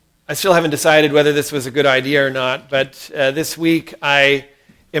I still haven't decided whether this was a good idea or not, but this week I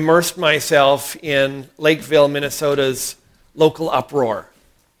immersed myself in Lakeville, Minnesota's local uproar.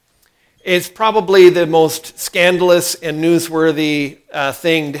 It's probably the most scandalous and newsworthy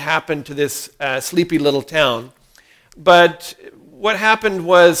thing to happen to this sleepy little town. But what happened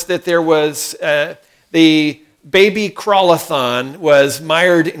was that there was the baby crawl-a-thon was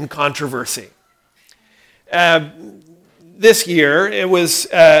mired in controversy. This year, it was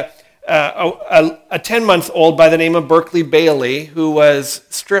a 10-month-old by the name of Berkeley Bailey who was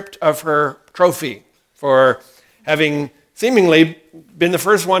stripped of her trophy for having seemingly been the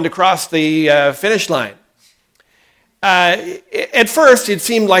first one to cross the finish line. At first, it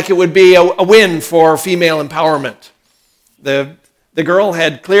seemed like it would be a win for female empowerment. The girl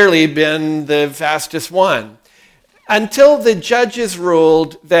had clearly been the fastest one, until the judges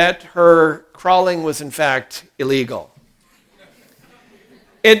ruled that her crawling was in fact illegal.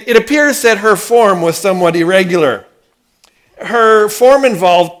 It appears that her form was somewhat irregular. Her form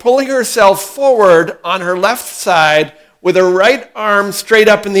involved pulling herself forward on her left side with her right arm straight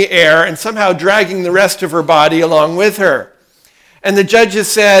up in the air and somehow dragging the rest of her body along with her. And the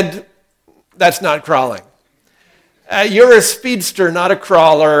judges said, "That's not crawling. You're a speedster, not a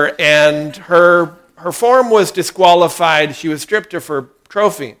crawler," and her form was disqualified. She was stripped of her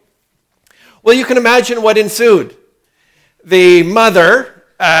trophy. Well, you can imagine what ensued. The mother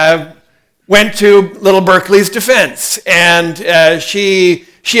went to little Berkeley's defense, and she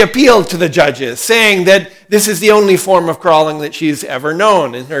appealed to the judges, saying that this is the only form of crawling that she's ever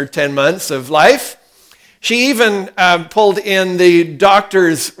known in her 10 months of life. She even pulled in the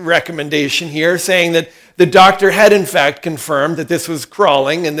doctor's recommendation here, saying that the doctor had in fact confirmed that this was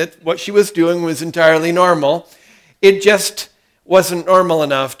crawling and that what she was doing was entirely normal. It just wasn't normal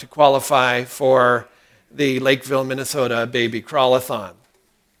enough to qualify for the Lakeville, Minnesota baby crawl-a-thon.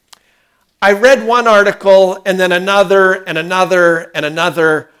 I read one article and then another and another and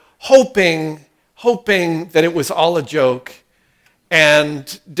another, hoping that it was all a joke,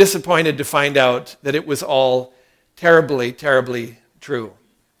 and disappointed to find out that it was all terribly, terribly true.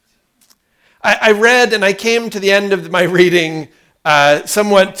 I read and I came to the end of my reading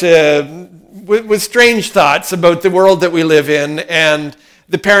somewhat with strange thoughts about the world that we live in and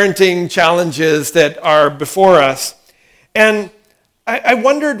the parenting challenges that are before us. And I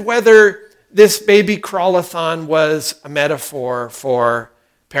wondered whether this baby crawl-a-thon was a metaphor for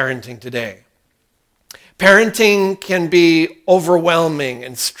parenting today. Parenting can be overwhelming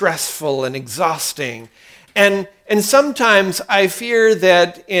and stressful and exhausting. And sometimes I fear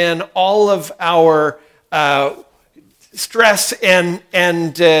that in all of our stress and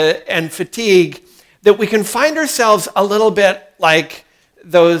fatigue, that we can find ourselves a little bit like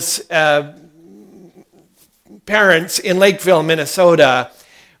those parents in Lakeville, Minnesota,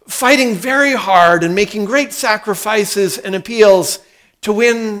 fighting very hard and making great sacrifices and appeals to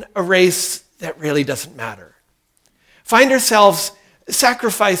win a race that really doesn't matter. Find ourselves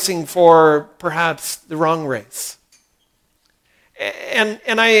sacrificing for perhaps the wrong race. And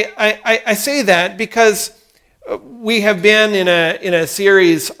I say that because we have been in a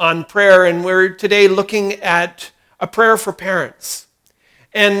series on prayer, and we're today looking at a prayer for parents.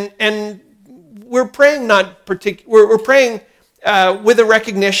 And we're praying we're praying with a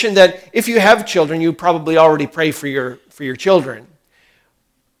recognition that if you have children, you probably already pray for your children.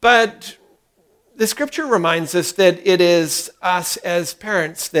 But the scripture reminds us that it is us as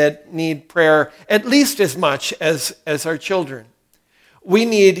parents that need prayer at least as much as our children. We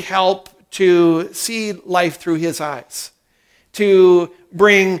need help to see life through his eyes, to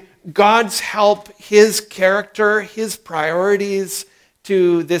bring God's help, his character, his priorities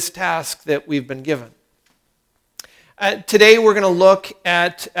to this task that we've been given. Today we're going to look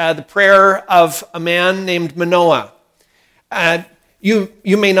at the prayer of a man named Manoah. You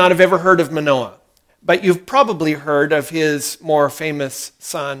may not have ever heard of Manoah, but you've probably heard of his more famous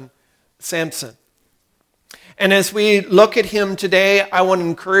son, Samson. And as we look at him today, I want to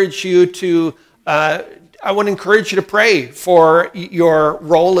encourage you to pray for your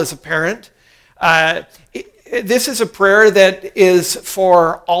role as a parent. This is a prayer that is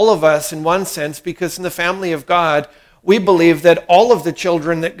for all of us in one sense, because in the family of God, we believe that all of the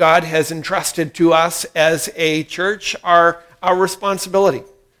children that God has entrusted to us as a church are our responsibility.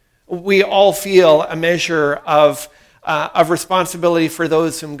 We all feel a measure of responsibility for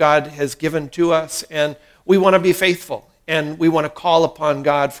those whom God has given to us, and we want to be faithful, and we want to call upon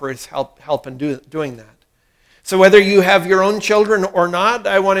God for his help in doing that. So whether you have your own children or not,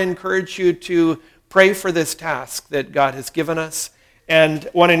 I want to encourage you to pray for this task that God has given us, and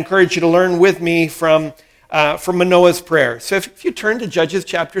want to encourage you to learn with me from from Manoah's prayer. So if you turn to Judges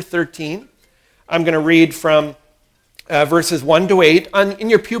chapter 13, I'm going to read from verses 1 to 8. In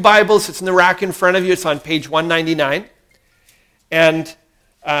your pew Bibles, it's in the rack in front of you. It's on page 199. And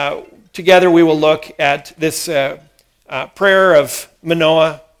together we will look at this prayer of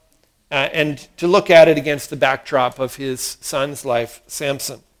Manoah and to look at it against the backdrop of his son's life,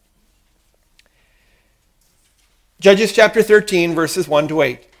 Samson. Judges chapter 13, verses 1 to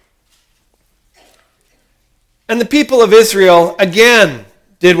 8. And the people of Israel again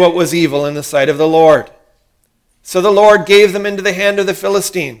did what was evil in the sight of the Lord. So the Lord gave them into the hand of the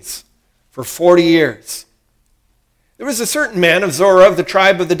Philistines for 40 years. There was a certain man of Zorah of the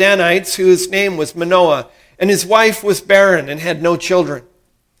tribe of the Danites whose name was Manoah, and his wife was barren and had no children.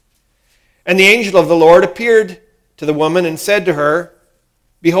 And the angel of the Lord appeared to the woman and said to her,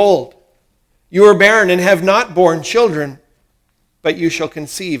 Behold, you are barren and have not borne children, but you shall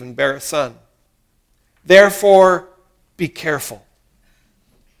conceive and bear a son. Therefore, be careful.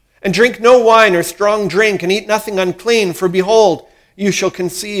 And drink no wine or strong drink, and eat nothing unclean, for behold, you shall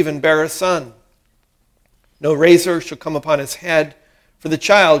conceive and bear a son. No razor shall come upon his head, for the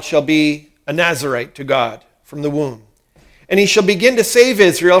child shall be a Nazirite to God from the womb. And he shall begin to save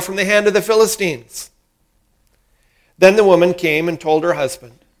Israel from the hand of the Philistines. Then the woman came and told her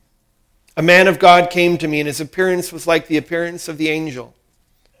husband, A man of God came to me, and his appearance was like the appearance of the angel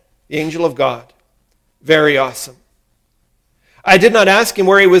of God. Very awesome. I did not ask him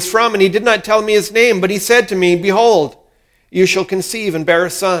where he was from, and he did not tell me his name, but he said to me, Behold, you shall conceive and bear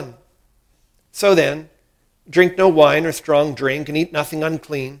a son. So then, drink no wine or strong drink, and eat nothing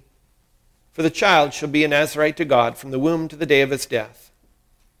unclean, for the child shall be a Nazirite to God from the womb to the day of his death.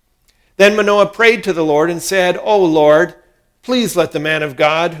 Then Manoah prayed to the Lord and said, O Lord, please let the man of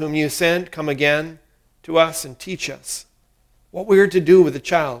God whom you sent come again to us and teach us what we are to do with the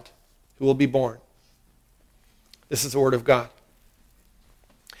child who will be born. This is the word of God.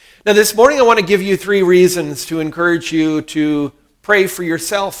 Now this morning I want to give you 3 reasons to encourage you to pray for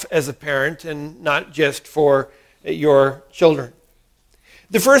yourself as a parent and not just for your children.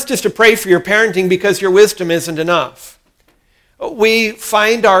 The first is to pray for your parenting because your wisdom isn't enough. We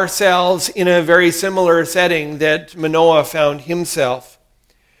find ourselves in a very similar setting that Manoah found himself,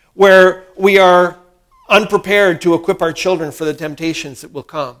 where we are unprepared to equip our children for the temptations that will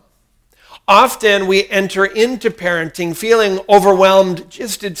come. Often we enter into parenting feeling overwhelmed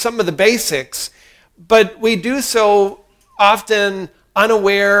just at some of the basics, but we do so often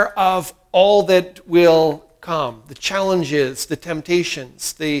unaware of all that will come, the challenges, the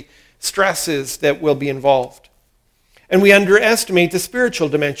temptations, the stresses that will be involved. And we underestimate the spiritual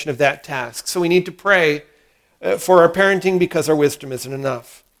dimension of that task. So we need to pray for our parenting because our wisdom isn't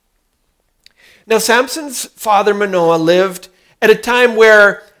enough. Now, Samson's father Manoah lived at a time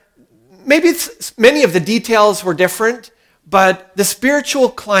where maybe many of the details were different, but the spiritual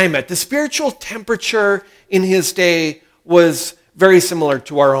climate, the spiritual temperature in his day was very similar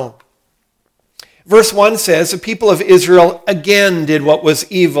to our own. Verse 1 says, the people of Israel again did what was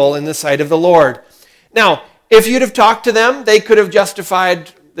evil in the sight of the Lord. Now, if you'd have talked to them, they could have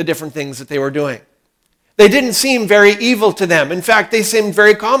justified the different things that they were doing. They didn't seem very evil to them. In fact, they seemed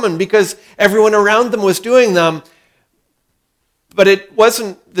very common because everyone around them was doing them. But it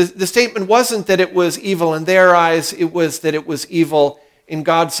wasn't, the statement wasn't that it was evil in their eyes, it was that it was evil in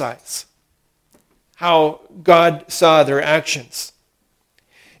God's eyes. How God saw their actions.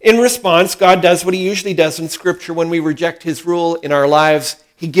 In response, God does what he usually does in Scripture when we reject his rule in our lives.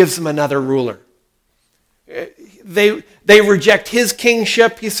 He gives them another ruler. They reject his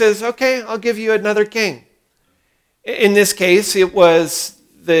kingship. He says, okay, I'll give you another king. In this case, it was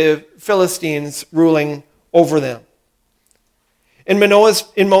the Philistines ruling over them. In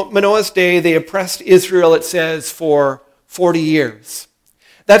Manoah's day, they oppressed Israel, it says, for 40 years.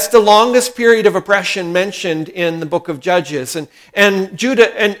 That's the longest period of oppression mentioned in the book of Judges. And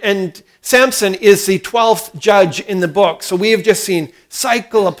Judah and Samson is the 12th judge in the book. So we have just seen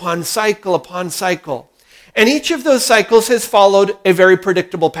cycle upon cycle upon cycle. And each of those cycles has followed a very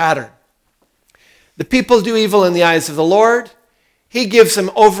predictable pattern. The people do evil in the eyes of the Lord. He gives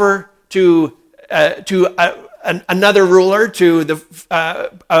them over to another ruler, to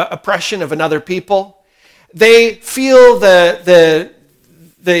the oppression of another people. They feel the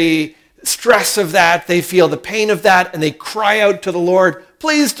stress of that. They feel the pain of that, and they cry out to the Lord,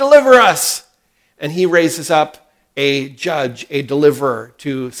 please deliver us. And he raises up a judge, a deliverer,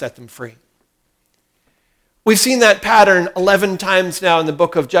 to set them free. We've seen that pattern 11 times now in the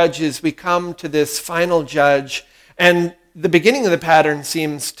book of Judges. We come to this final judge, and the beginning of the pattern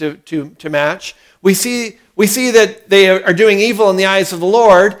seems to match. We see that they are doing evil in the eyes of the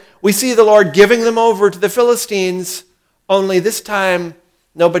Lord. we see the Lord giving them over to the Philistines, only this time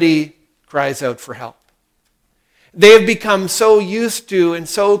nobody cries out for help. They have become so used to and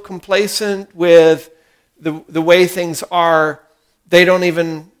so complacent with the way things are, they don't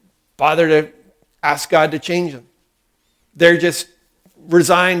even bother to ask God to change them. They're just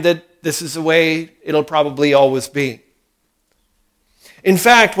resigned that this is the way it'll probably always be. In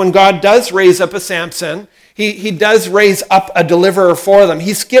fact, when God does raise up a Samson, he does raise up a deliverer for them.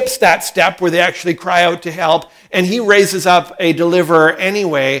 He skips that step where they actually cry out to help, and he raises up a deliverer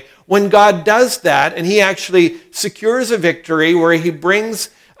anyway. When God does that, and he actually secures a victory where he brings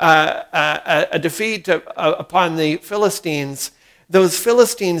a defeat upon the Philistines, those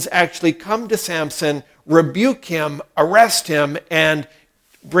Philistines actually come to Samson, rebuke him, arrest him, and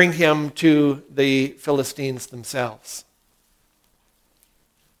bring him to the Philistines themselves.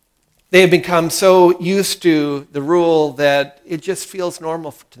 They have become so used to the rule that it just feels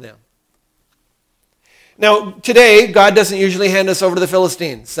normal to them. Now, today, God doesn't usually hand us over to the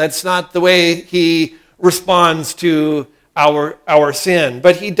Philistines. That's not the way he responds to our sin.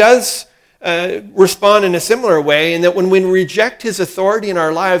 But he does respond in a similar way, in that when we reject his authority in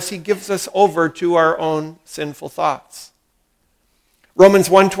our lives, he gives us over to our own sinful thoughts. Romans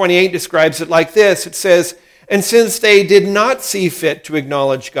 1:28 describes it like this. It says, "And since they did not see fit to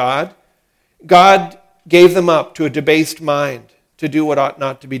acknowledge God, God gave them up to a debased mind to do what ought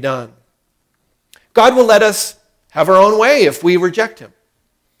not to be done." God will let us have our own way if we reject him.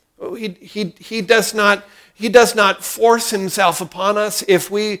 He does not force himself upon us. If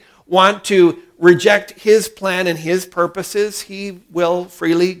we want to reject his plan and his purposes, he will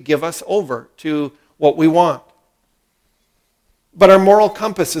freely give us over to what we want. But our moral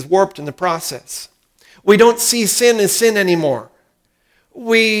compass is warped in the process. We don't see sin as sin anymore.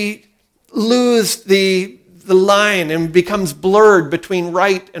 We lose the line and becomes blurred between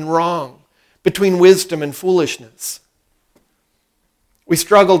right and wrong, between wisdom and foolishness. We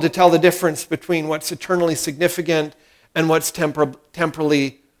struggle to tell the difference between what's eternally significant and what's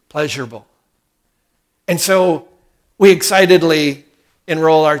temporally pleasurable. And so we excitedly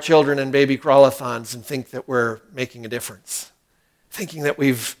enroll our children in baby crawl-a-thons and think that we're making a difference, thinking that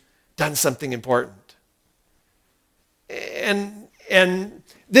we've done something important. And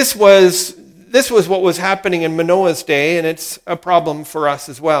this was what was happening in Manoah's day, and it's a problem for us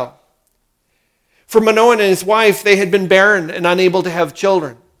as well. For Manoah and his wife, they had been barren and unable to have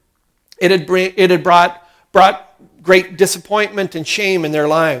children. It had brought great disappointment and shame in their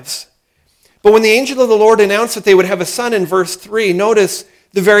lives. But when the angel of the Lord announced that they would have a son in verse 3, notice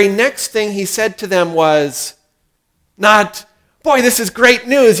the very next thing he said to them was not, "Boy, this is great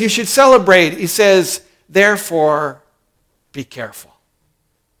news, you should celebrate." He says, "Therefore, be careful."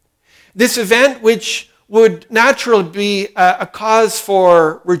 This event, which would naturally be a cause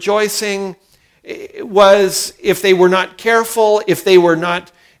for rejoicing, was, if they were not careful, if they were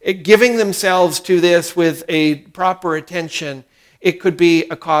not giving themselves to this with a proper attention, it could be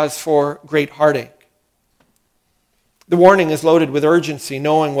a cause for great heartache. The warning is loaded with urgency,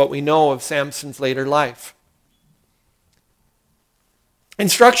 knowing what we know of Samson's later life.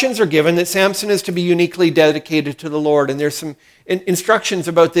 Instructions are given that Samson is to be uniquely dedicated to the Lord, and there's some instructions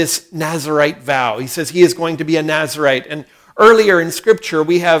about this Nazirite vow. He says he is going to be a Nazirite, and earlier in Scripture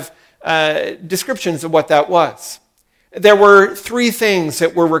we have descriptions of what that was. There were three things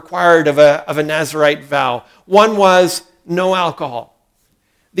that were required of a Nazirite vow. One was no alcohol.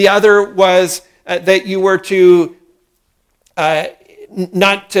 The other was that you were to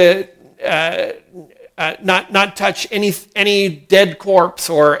not touch any dead corpse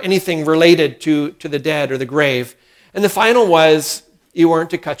or anything related to the dead or the grave. And the final was you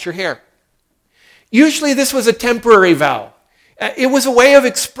weren't to cut your hair. Usually this was a temporary vow. It was a way of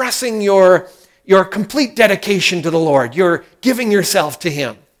expressing your complete dedication to the Lord. You're giving yourself to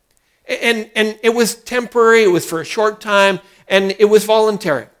him. And it was temporary, it was for a short time, and it was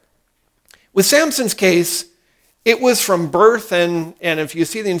voluntary. With Samson's case, it was from birth, and if you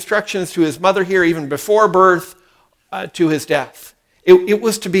see the instructions to his mother here, even before birth, to his death. It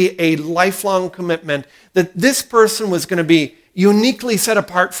was to be a lifelong commitment that this person was going to be uniquely set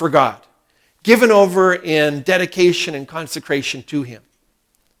apart for God, given over in dedication and consecration to him.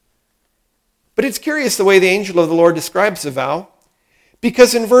 But it's curious the way the angel of the Lord describes the vow,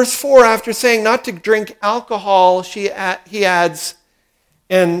 because in verse 4, after saying not to drink alcohol, he adds,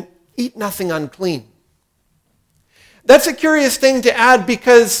 and eat nothing unclean. That's a curious thing to add,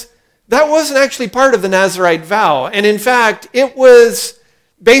 because that wasn't actually part of the Nazirite vow. And in fact, it was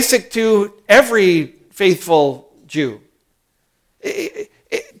basic to every faithful Jew.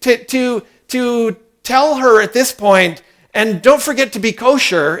 To tell her at this point, And don't forget to be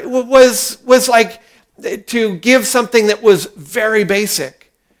kosher. It was like to give something that was very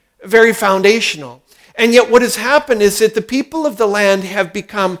basic, very foundational. And yet what has happened is that the people of the land have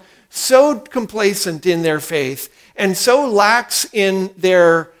become so complacent in their faith and so lax in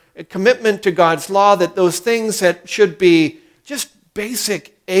their commitment to God's law that those things that should be just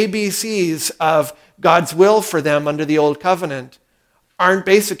basic ABCs of God's will for them under the old covenant aren't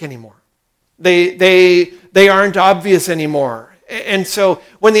basic anymore. They aren't obvious anymore. And so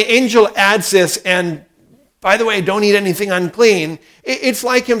when the angel adds this, and by the way, don't eat anything unclean, it's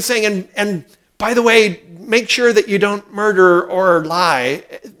like him saying, and by the way, make sure that you don't murder or lie,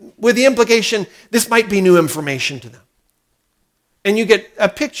 with the implication this might be new information to them. And you get a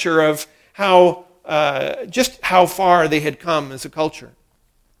picture of how just how far they had come as a culture.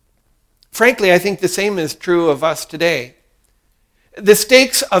 Frankly, I think the same is true of us today. The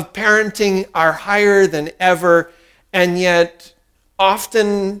stakes of parenting are higher than ever, and yet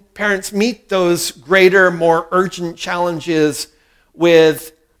often parents meet those greater, more urgent challenges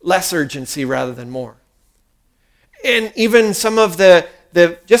with less urgency rather than more. And even some of the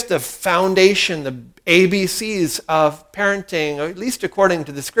foundation, the ABCs of parenting, or at least according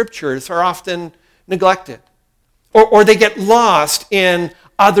to the scriptures, are often neglected. Or they get lost in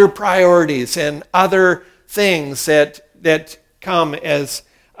other priorities and other things that come as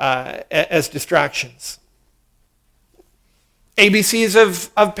distractions. ABCs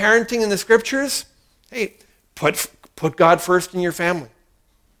of parenting in the scriptures: hey, put God first in your family.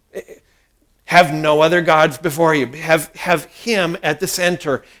 Have no other gods before you. Have him at the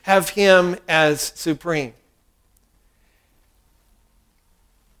center. Have him as supreme.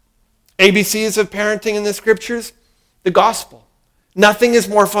 ABCs of parenting in the scriptures: the gospel. Nothing is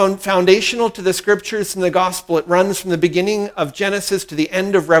more foundational to the scriptures than the gospel. It runs from the beginning of Genesis to the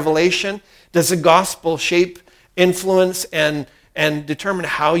end of Revelation. Does the gospel shape, influence, and determine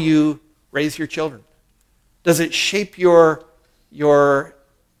how you raise your children? Does it shape your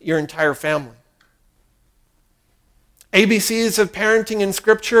entire family? ABCs of parenting in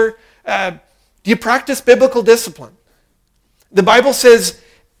Scripture: do you practice biblical discipline? The Bible says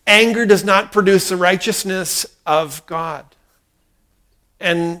anger does not produce the righteousness of God.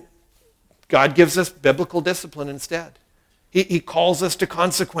 And God gives us biblical discipline instead. He calls us to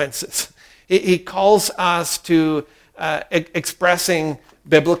consequences. He calls us to expressing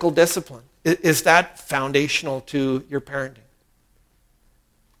biblical discipline. Is that foundational to your parenting?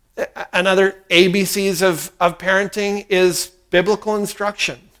 Another ABCs of parenting is biblical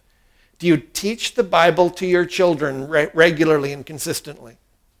instruction. Do you teach the Bible to your children regularly and consistently?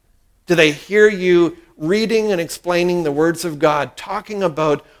 Do they hear you reading and explaining the words of God, talking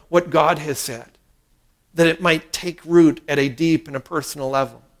about what God has said, that it might take root at a deep and a personal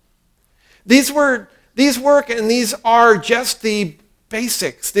level? These work and these are just the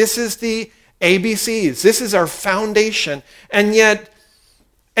basics. This is the ABCs. This is our foundation. And yet,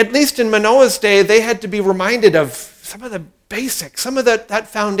 at least in Manoah's day, they had to be reminded of some of the basics, some of that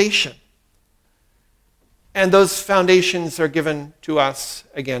foundation. And those foundations are given to us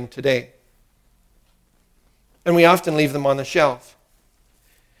again today. And we often leave them on the shelf.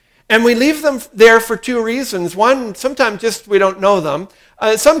 And we leave them there for two reasons. One, sometimes just we don't know them.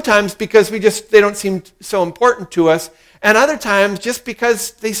 Sometimes because they don't seem so important to us. And other times just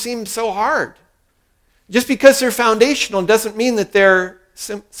because they seem so hard. Just because they're foundational doesn't mean that they're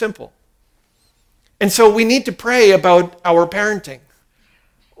simple. And so we need to pray about our parenting.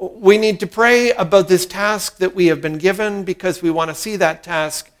 We need to pray about this task that we have been given because we want to see that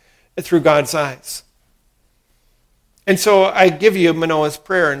task through God's eyes. And so I give you Manoah's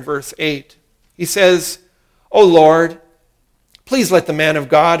prayer in verse 8. He says, "O Lord, please let the man of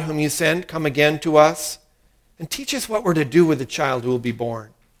God whom you sent come again to us and teach us what we're to do with the child who will be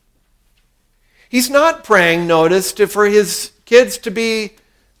born." He's not praying, notice, for his kids to be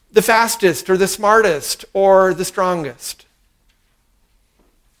the fastest or the smartest or the strongest.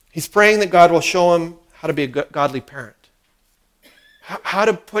 He's praying that God will show him how to be a godly parent, how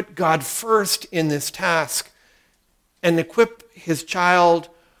to put God first in this task and equip his child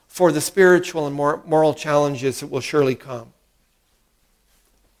for the spiritual and moral challenges that will surely come.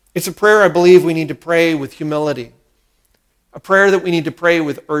 It's a prayer I believe we need to pray with humility, a prayer that we need to pray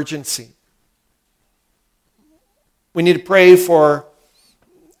with urgency. We need to pray for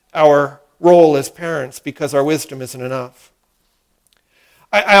our role as parents because our wisdom isn't enough.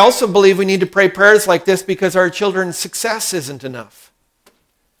 I also believe we need to pray prayers like this because our children's success isn't enough.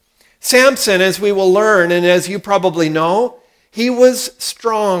 Samson, as we will learn, and as you probably know, he was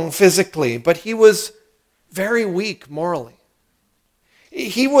strong physically, but he was very weak morally.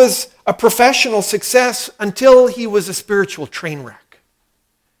 He was a professional success until he was a spiritual train wreck.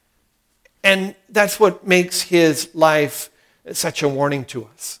 And that's what makes his life such a warning to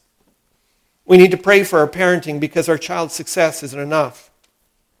us. We need to pray for our parenting because our child's success isn't enough.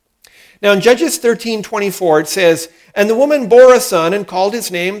 Now in Judges 13:24 it says, "And the woman bore a son and called his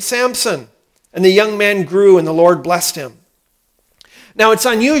name Samson. And the young man grew and the Lord blessed him." Now it's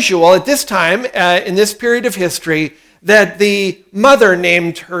unusual at this time, in this period of history, that the mother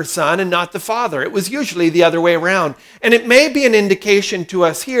named her son and not the father. It was usually the other way around. And it may be an indication to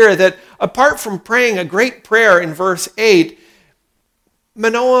us here that apart from praying a great prayer in verse 8,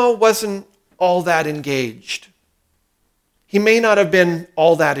 Manoah wasn't all that engaged. He may not have been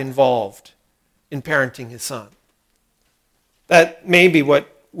all that involved in parenting his son. That may be what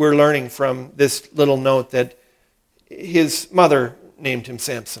we're learning from this little note that his mother named him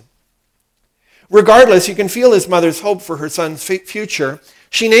Samson. Regardless, you can feel his mother's hope for her son's future.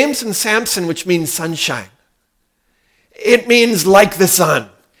 She names him Samson, which means sunshine. It means like the sun.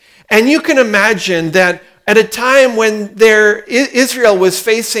 And you can imagine that at a time when Israel was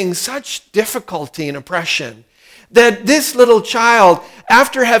facing such difficulty and oppression, that this little child,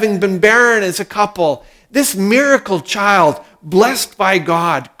 after having been barren as a couple, this miracle child, blessed by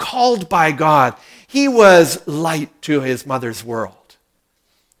God, called by God, he was light to his mother's world.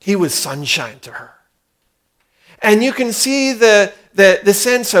 He was sunshine to her. And you can see the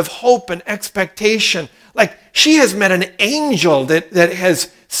sense of hope and expectation. Like she has met an angel that has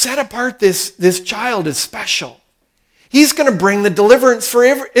set apart this child as special. He's going to bring the deliverance for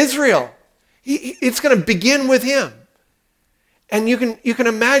Israel. It's going to begin with him. And you can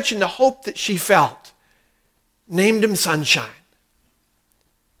imagine the hope that she felt. Named him Sunshine.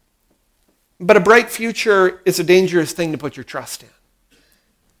 But a bright future is a dangerous thing to put your trust in.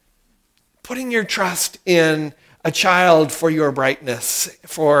 Putting your trust in a child for your brightness,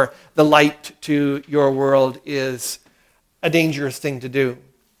 for the light to your world, is a dangerous thing to do.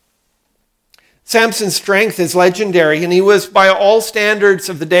 Samson's strength is legendary, and he was, by all standards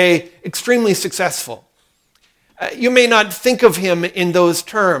of the day, extremely successful. You may not think of him in those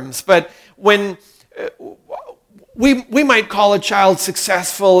terms, but when we might call a child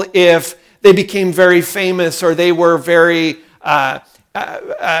successful if they became very famous or they were very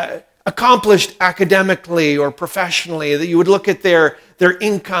accomplished academically or professionally, that you would look at their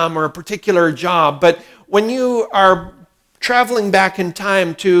income or a particular job. But when you are traveling back in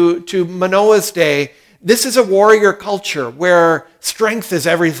time to Manoah's day, this is a warrior culture where strength is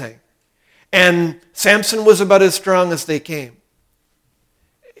everything. And Samson was about as strong as they came.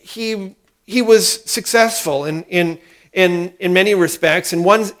 He was successful in many respects. In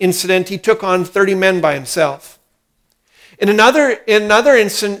one incident, he took on 30 men by himself. In another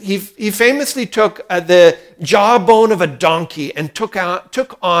incident, he famously took the jawbone of a donkey and took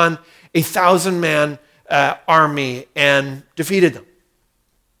on 1,000-man army and defeated them.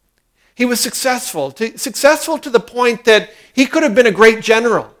 He was successful to the point that he could have been a great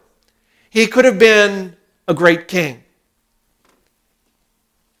general. He could have been a great king.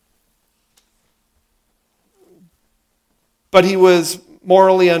 But he was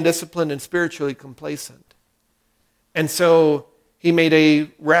morally undisciplined and spiritually complacent. And so he made a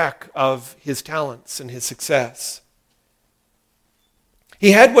wreck of his talents and his success.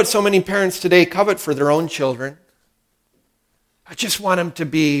 He had what so many parents today covet for their own children. I just want them to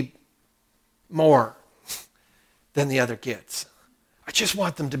be more than the other kids. I just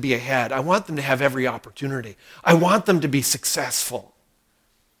want them to be ahead. I want them to have every opportunity. I want them to be successful.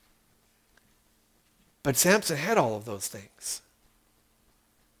 But Samson had all of those things.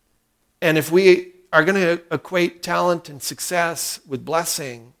 And if we are going to equate talent and success with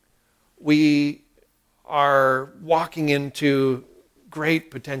blessing, we are walking into great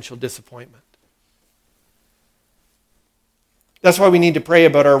potential disappointment. That's why we need to pray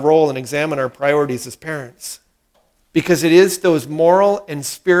about our role and examine our priorities as parents. Because it is those moral and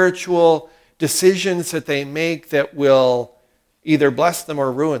spiritual decisions that they make that will either bless them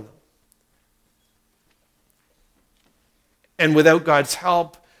or ruin them. And without God's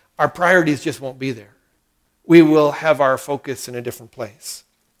help, our priorities just won't be there. We will have our focus in a different place.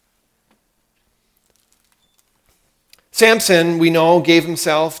 Samson, we know, gave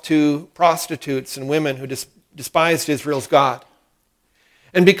himself to prostitutes and women who despised Israel's God.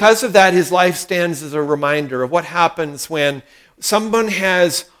 And because of that, his life stands as a reminder of what happens when someone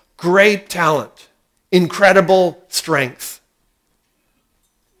has great talent, incredible strength,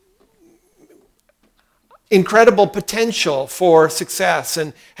 incredible potential for success,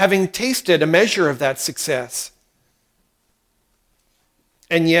 and having tasted a measure of that success.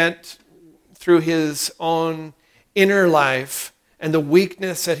 And yet, through his own inner life and the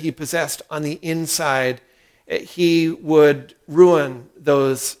weakness that he possessed on the inside, he would ruin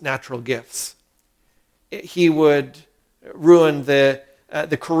those natural gifts. He would ruin the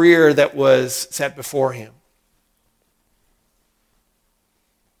career that was set before him.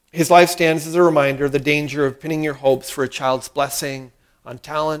 His life stands as a reminder of the danger of pinning your hopes for a child's blessing on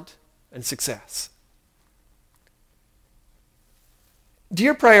talent and success. Do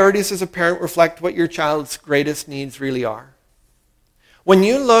your priorities as a parent reflect what your child's greatest needs really are? When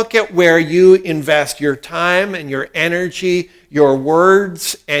you look at where you invest your time and your energy, your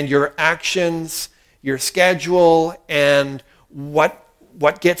words and your actions, your schedule, and what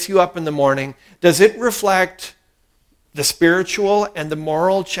gets you up in the morning, does it reflect the spiritual and the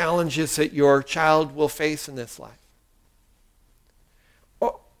moral challenges that your child will face in this life?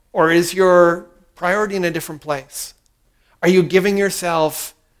 Or is your priority in a different place? Are you giving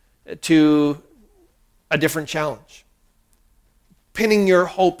yourself to a different challenge? Pinning your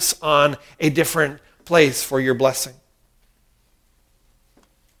hopes on a different place for your blessing?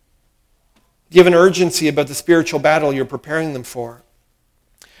 Do you have an urgency about the spiritual battle you're preparing them for?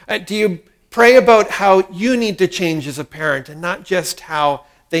 Do you pray about how you need to change as a parent and not just how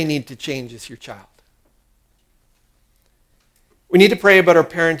they need to change as your child? We need to pray about our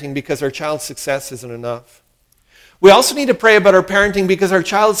parenting because our child's success isn't enough. We also need to pray about our parenting because our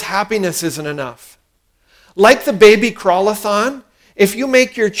child's happiness isn't enough. Like the baby crawl-a-thon, if you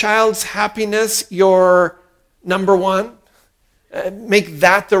make your child's happiness your number one, make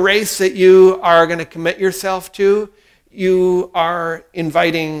that the race that you are going to commit yourself to, you are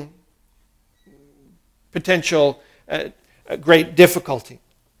inviting potential great difficulty.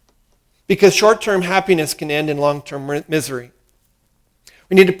 Because short-term happiness can end in long-term misery.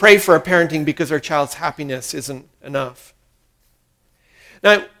 We need to pray for our parenting because our child's happiness isn't enough.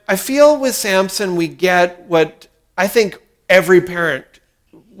 Now, I feel with Samson we get what I think every parent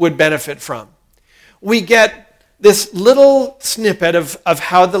would benefit from. We get this little snippet of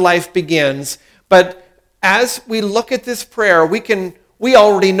how the life begins, but as we look at this prayer, we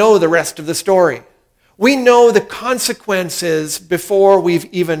already know the rest of the story. We know the consequences before we've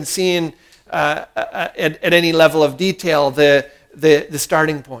even seen at any level of detail the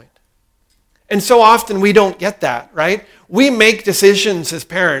starting point. And so often we don't get that, right? We make decisions as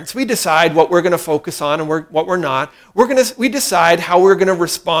parents. We decide what we're going to focus on and what we're not. We decide how we're going to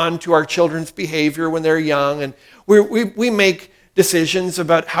respond to our children's behavior when they're young, and we make decisions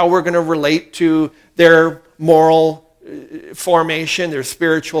about how we're going to relate to their moral formation, their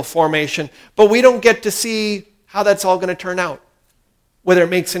spiritual formation, but we don't get to see how that's all going to turn out, whether it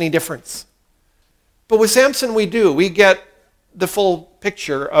makes any difference. But with Samson we do. We get the full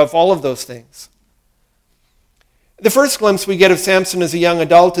picture of all of those things. The first glimpse we get of Samson as a young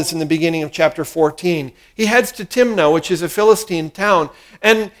adult is in the beginning of chapter 14. He heads to Timnah, which is a Philistine town.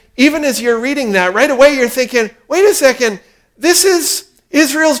 And even as you're reading that, right away you're thinking, wait a second, this is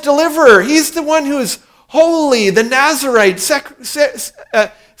Israel's deliverer. He's the one who's holy, the Nazarite,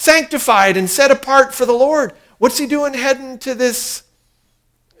 sanctified and set apart for the Lord. What's he doing heading to this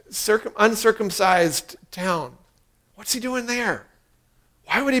uncircumcised town? What's he doing there?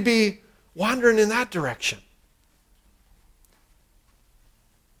 Why would he be wandering in that direction?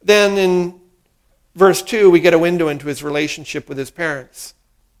 Then in verse 2, we get a window into his relationship with his parents.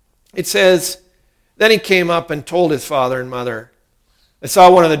 It says, then he came up and told his father and mother, I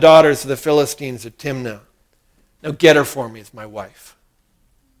saw one of the daughters of the Philistines at Timnah. Now get her for me as my wife.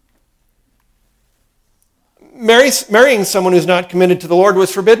 Marrying someone who's not committed to the Lord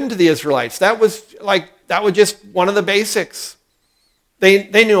was forbidden to the Israelites. That was just one of the basics.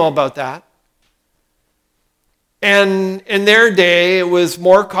 They knew all about that. And in their day, it was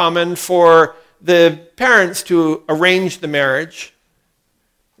more common for the parents to arrange the marriage,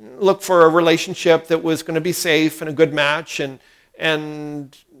 look for a relationship that was going to be safe and a good match,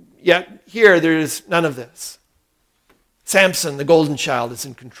 and yet here there's none of this. Samson, the golden child, is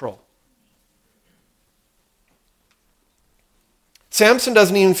in control. Samson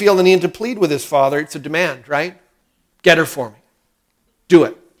doesn't even feel the need to plead with his father. It's a demand, right? Get her for me. Do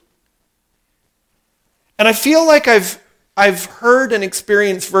it. And I feel like I've heard and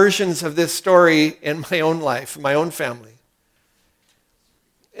experienced versions of this story in my own life, in my own family.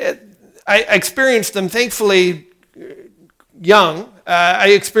 I experienced them, thankfully, young. I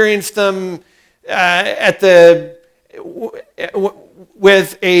experienced them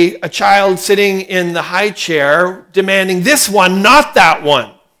with a child sitting in the high chair demanding this one, not that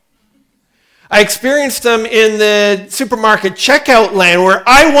one. I experienced them in the supermarket checkout lane where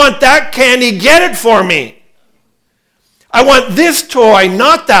I want that candy, get it for me. I want this toy,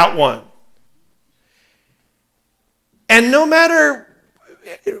 not that one. And no matter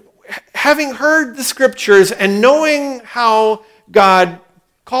having heard the scriptures and knowing how God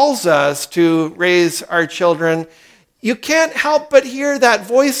calls us to raise our children, you can't help but hear that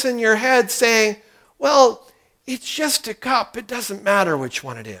voice in your head saying, well, it's just a cup. It doesn't matter which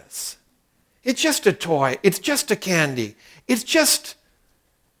one it is. It's just a toy. It's just a candy. It's just...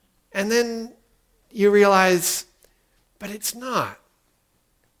 And then you realize, but it's not.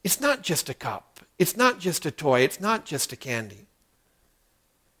 It's not just a cup. It's not just a toy. It's not just a candy.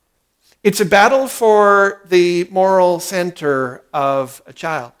 It's a battle for the moral center of a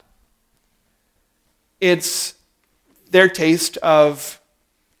child. It's their taste of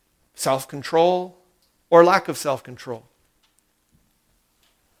self-control or lack of self-control.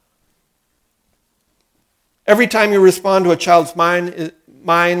 Every time you respond to a child's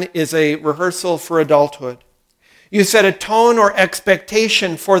mind is a rehearsal for adulthood. You set a tone or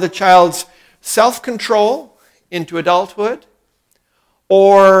expectation for the child's self-control into adulthood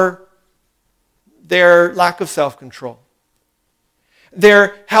or their lack of self-control.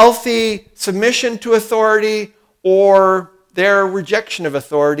 Their healthy submission to authority or their rejection of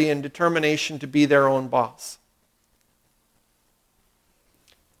authority and determination to be their own boss.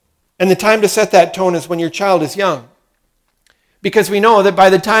 And the time to set that tone is when your child is young. Because we know that by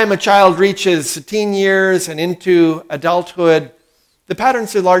the time a child reaches teen years and into adulthood, the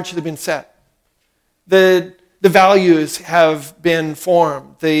patterns have largely been set. The values have been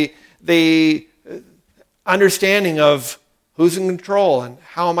formed. The understanding of who's in control and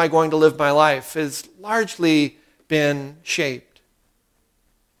how am I going to live my life has largely been shaped.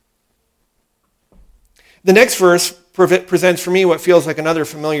 The next verse presents for me what feels like another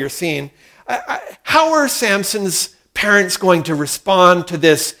familiar scene. How are Samson's parents going to respond to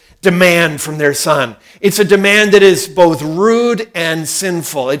this demand from their son? It's a demand that is both rude and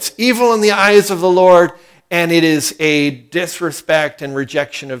sinful. It's evil in the eyes of the Lord, and it is a disrespect and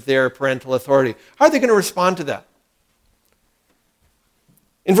rejection of their parental authority. How are they going to respond to that?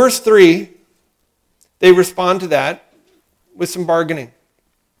 In verse 3, they respond to that with some bargaining.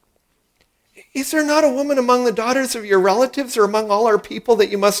 Is there not a woman among the daughters of your relatives or among all our people that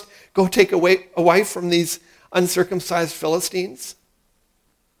you must go take a wife from these uncircumcised Philistines?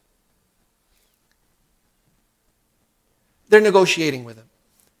 They're negotiating with him.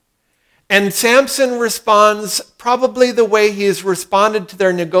 And Samson responds probably the way he has responded to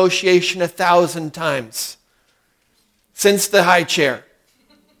their negotiation 1,000 times since the high chair.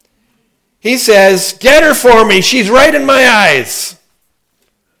 He says, "Get her for me. She's right in my eyes."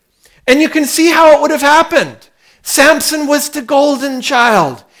 And you can see how it would have happened. Samson was the golden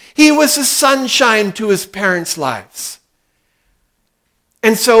child. He was the sunshine to his parents' lives.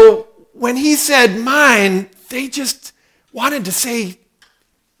 And so when he said mine, they just wanted to say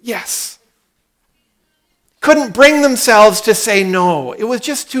yes. Couldn't bring themselves to say no. It was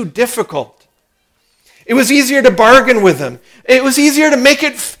just too difficult. It was easier to bargain with him. It was easier to make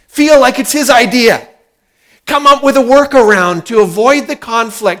it feel like it's his idea. Come up with a workaround to avoid the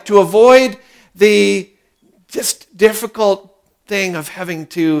conflict, to avoid the just difficult thing of having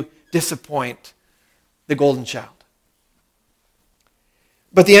to disappoint the golden child.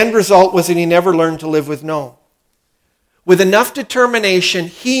 But the end result was that he never learned to live with no. With enough determination,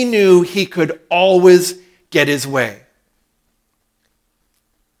 he knew he could always get his way.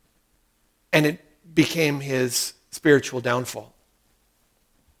 And it became his spiritual downfall.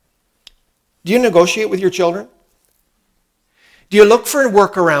 Do you negotiate with your children? Do you look for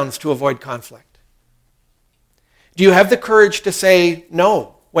workarounds to avoid conflict? Do you have the courage to say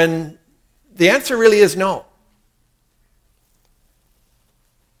no when the answer really is no?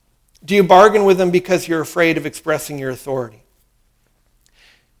 Do you bargain with them because you're afraid of expressing your authority?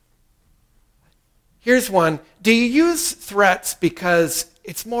 Here's one. Do you use threats because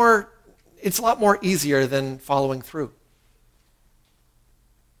it's a lot more easier than following through?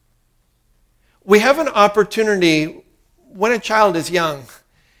 We have an opportunity when a child is young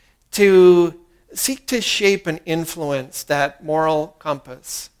to seek to shape and influence that moral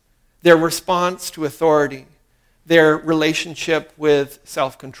compass, their response to authority, their relationship with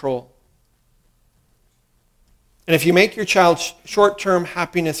self-control. And if you make your child's short-term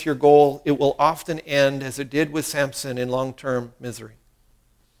happiness your goal, it will often end, as it did with Samson, in long-term misery.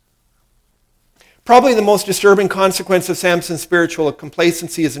 Probably the most disturbing consequence of Samson's spiritual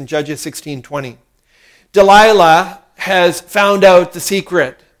complacency is in Judges 16:20. Delilah has found out the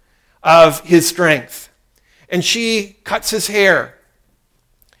secret of his strength, and she cuts his hair,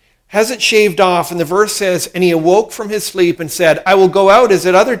 has it shaved off, and the verse says, "And he awoke from his sleep and said, I will go out as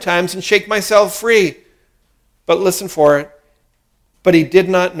at other times and shake myself free." But listen for it. But he did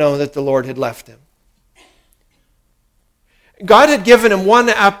not know that the Lord had left him. God had given him one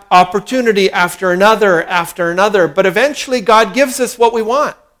opportunity after another, but eventually God gives us what we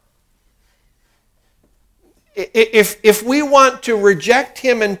want. If we want to reject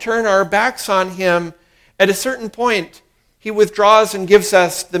him and turn our backs on him, at a certain point, he withdraws and gives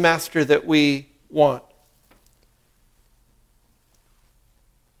us the master that we want.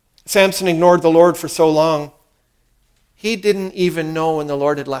 Samson ignored the Lord for so long, he didn't even know when the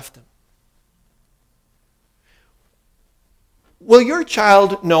Lord had left him. Will your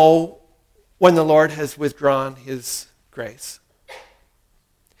child know when the Lord has withdrawn his grace?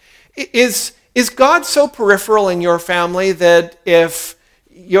 Is God so peripheral in your family that if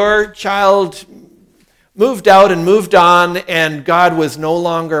your child moved out and moved on and God was no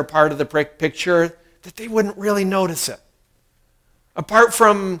longer a part of the picture, that they wouldn't really notice it? Apart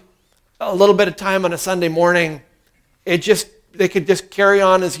from a little bit of time on a Sunday morning, they could just carry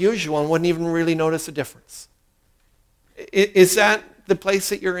on as usual and wouldn't even really notice a difference. Is that the place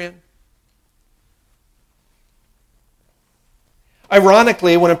that you're in?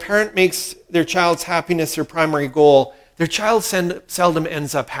 Ironically, when a parent makes their child's happiness their primary goal, their child seldom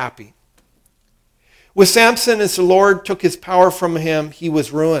ends up happy. With Samson, as the Lord took his power from him, he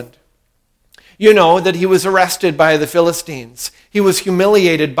was ruined. You know that he was arrested by the Philistines. He was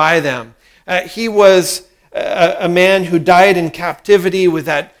humiliated by them. He was a man who died in captivity with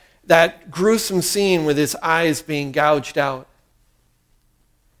that gruesome scene with his eyes being gouged out.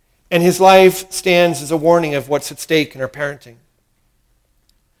 And his life stands as a warning of what's at stake in our parenting.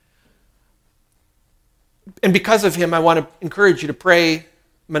 And because of him, I want to encourage you to pray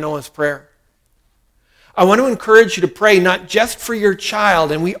Manoah's prayer. I want to encourage you to pray not just for your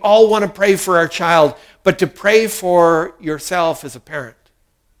child, and we all want to pray for our child, but to pray for yourself as a parent.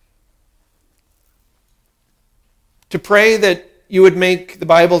 To pray that you would make the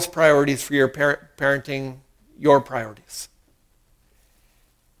Bible's priorities for your parenting your priorities.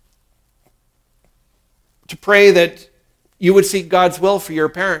 To pray that you would seek God's will for your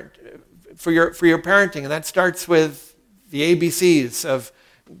parenting, and that starts with the ABCs of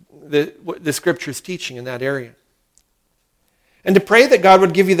the Scripture's teaching in that area. And to pray that God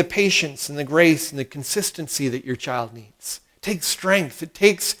would give you the patience and the grace and the consistency that your child needs. It takes strength. It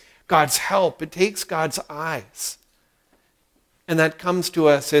takes God's help. It takes God's eyes. And that comes to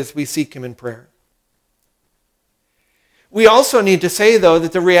us as we seek him in prayer. We also need to say, though,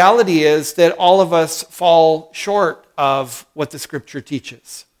 that the reality is that all of us fall short of what the Scripture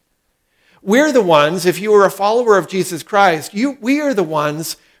teaches. We're the ones, if you are a follower of Jesus Christ, we are the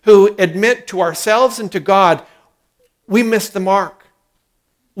ones who admit to ourselves and to God, we missed the mark.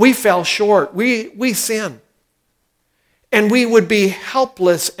 We fell short. We sin. And we would be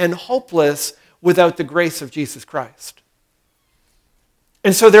helpless and hopeless without the grace of Jesus Christ.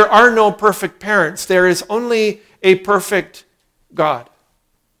 And so there are no perfect parents. There is only a perfect God.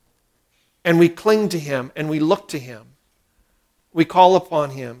 And we cling to him and we look to him. We call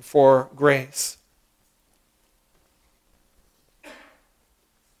upon him for grace.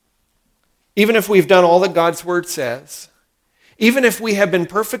 Even if we've done all that God's word says, even if we have been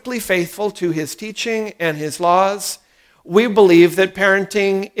perfectly faithful to his teaching and his laws, we believe that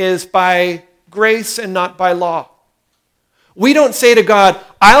parenting is by grace and not by law. We don't say to God,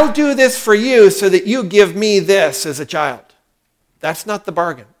 I'll do this for you so that you give me this as a child. That's not the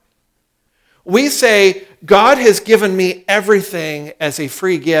bargain. We say, God has given me everything as a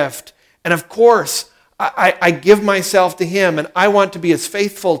free gift, and of course, I give myself to him, and I want to be as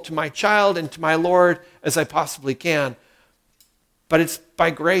faithful to my child and to my Lord as I possibly can. But it's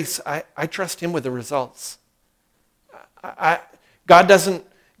by grace. I trust him with the results. God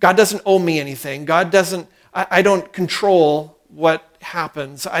doesn't owe me anything. I don't control what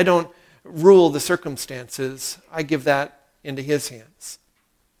happens. I don't rule the circumstances. I give that into his hands.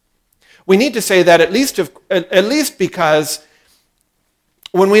 We need to say that at least because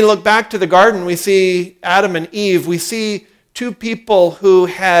when we look back to the garden, we see Adam and Eve. We see two people who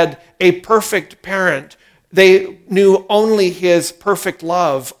had a perfect parent. They knew only his perfect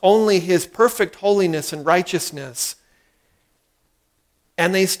love, only his perfect holiness and righteousness.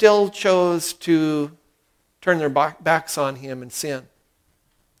 And they still chose to turn their backs on him and sin.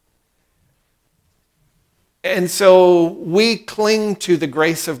 And so we cling to the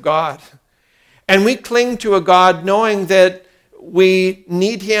grace of God. And we cling to a God knowing that we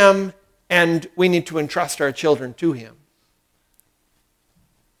need him and we need to entrust our children to him.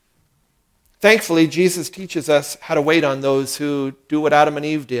 Thankfully, Jesus teaches us how to wait on those who do what Adam and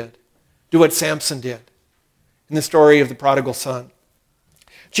Eve did, do what Samson did in the story of the prodigal son.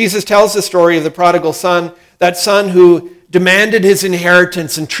 Jesus tells the story of the prodigal son, that son who demanded his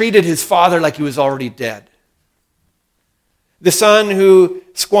inheritance and treated his father like he was already dead. The son who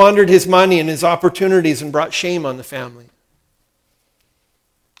squandered his money and his opportunities and brought shame on the family.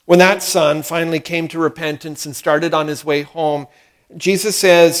 When that son finally came to repentance and started on his way home, Jesus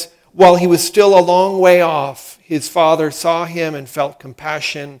says, while he was still a long way off, his father saw him and felt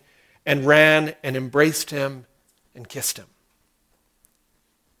compassion and ran and embraced him and kissed him.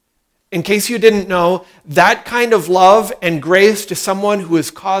 In case you didn't know, that kind of love and grace to someone who has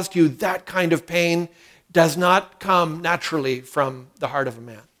caused you that kind of pain does not come naturally from the heart of a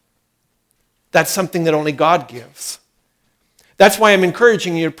man. That's something that only God gives. That's why I'm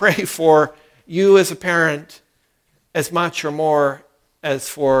encouraging you to pray for you as a parent as much or more as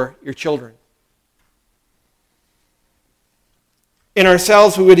for your children. In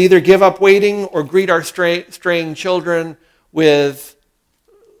ourselves, we would either give up waiting or greet our straying children with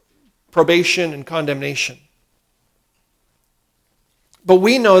probation and condemnation. But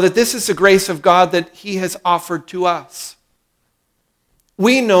we know that this is the grace of God that he has offered to us.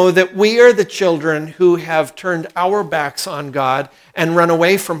 We know that we are the children who have turned our backs on God and run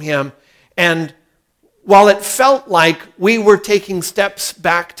away from him. And while it felt like we were taking steps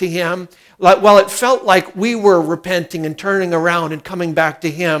back to him, while it felt like we were repenting and turning around and coming back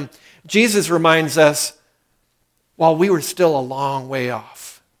to him, Jesus reminds us, while we were still a long way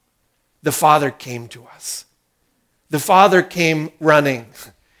off, the Father came to us. The Father came running.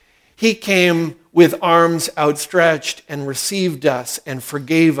 He came with arms outstretched and received us and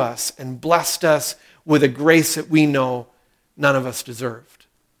forgave us and blessed us with a grace that we know none of us deserved.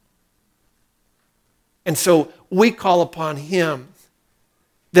 And so we call upon him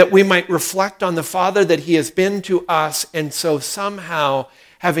that we might reflect on the Father that he has been to us, and so somehow,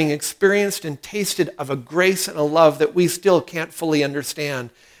 having experienced and tasted of a grace and a love that we still can't fully understand,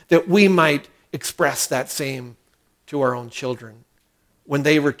 that we might express that same to our own children when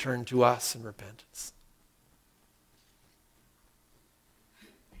they return to us in repentance.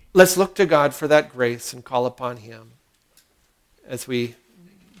 Let's look to God for that grace and call upon him as we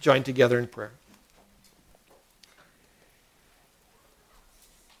join together in prayer.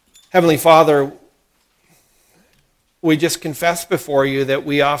 Heavenly Father, we just confess before you that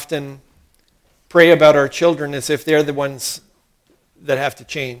we often pray about our children as if they're the ones that have to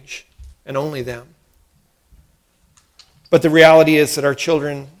change, and only them. But the reality is that our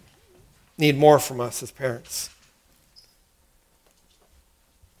children need more from us as parents.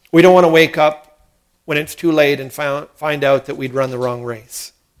 We don't want to wake up when it's too late and find out that we'd run the wrong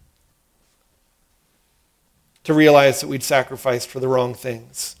race. To realize that we'd sacrificed for the wrong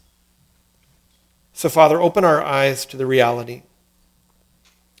things. So, Father, open our eyes to the reality.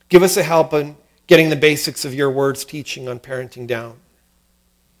 Give us a help in getting the basics of your word's teaching on parenting down.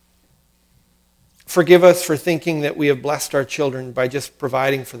 Forgive us for thinking that we have blessed our children by just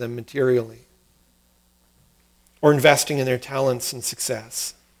providing for them materially or investing in their talents and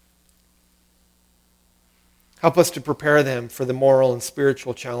success. Help us to prepare them for the moral and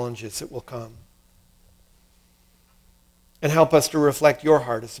spiritual challenges that will come. And help us to reflect your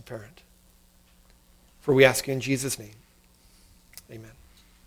heart as a parent. For we ask you in Jesus' name. Amen.